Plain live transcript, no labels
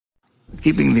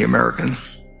keeping the American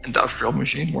industrial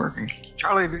machine working.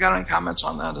 Charlie, have you got any comments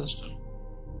on that as to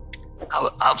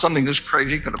how something this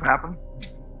crazy could have happened?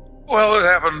 Well, it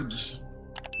happened.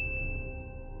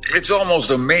 It's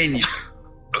almost a mania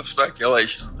of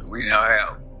speculation that we now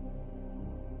have.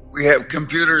 We have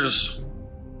computers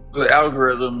with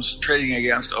algorithms trading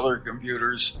against other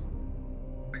computers.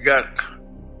 We got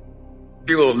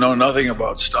people who know nothing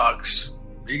about stocks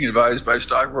being advised by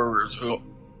stockbrokers who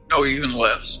know even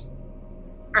less.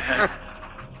 I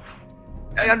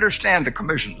understand the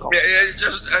commissions. Yeah, it's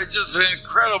just an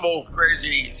incredible,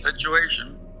 crazy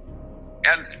situation.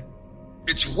 And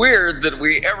it's weird that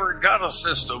we ever got a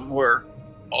system where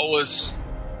all this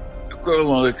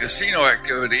equivalent of casino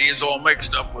activity is all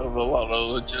mixed up with a lot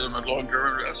of legitimate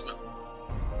long-term investment.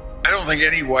 I don't think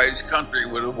any wise country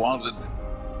would have wanted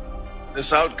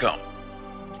this outcome.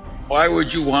 Why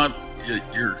would you want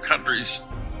your country's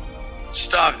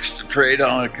stocks to trade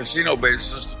on a casino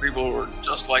basis to people who are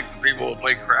just like the people who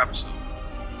play craps and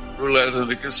roulette in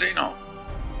the casino?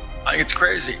 I think it's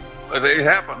crazy, but it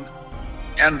happened.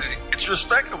 And it's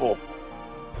respectable.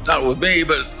 Not with me,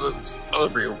 but with other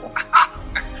people.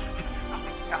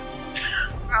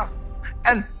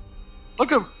 And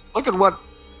look at what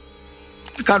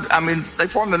the country, I mean, they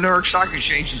formed the New York Stock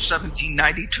Exchange in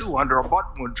 1792 under a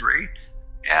buttonwood tree,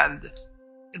 and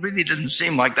it really didn't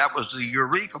seem like that was the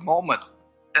eureka moment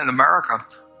in America.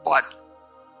 But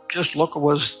just look at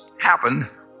what's happened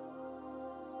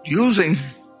using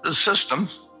the system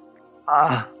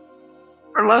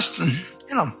for less than,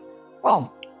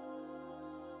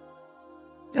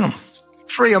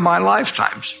 3 of my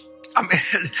lifetimes. I mean,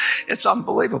 it's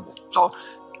unbelievable. So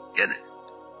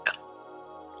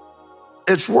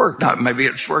it's worked. Now, maybe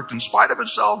it's worked in spite of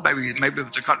itself. Maybe it's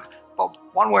the country. But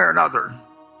one way or another,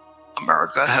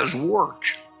 America has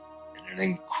worked in an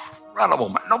incredible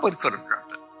manner. Nobody could have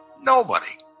dreamt it.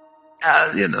 Nobody.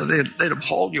 They'd have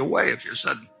hauled you away if you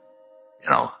said,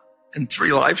 in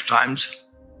 3 lifetimes,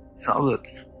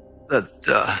 this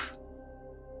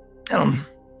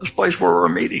place where we're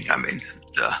meeting. I mean,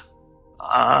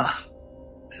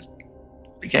 it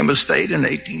became a state in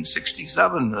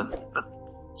 1867, and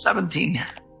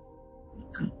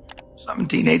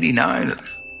 1789. It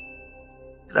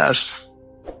asked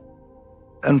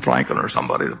Ben Franklin or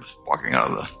somebody that was walking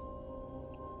out of the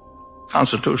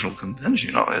Constitutional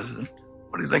Convention,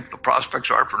 what do you think the prospects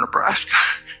are for Nebraska?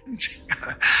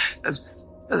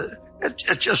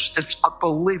 It's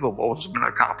unbelievable what's been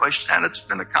accomplished, and it's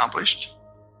been accomplished.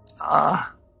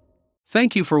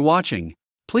 Thank you for watching.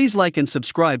 Please like and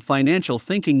subscribe Financial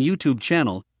Thinking YouTube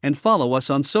channel and follow us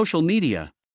on social media.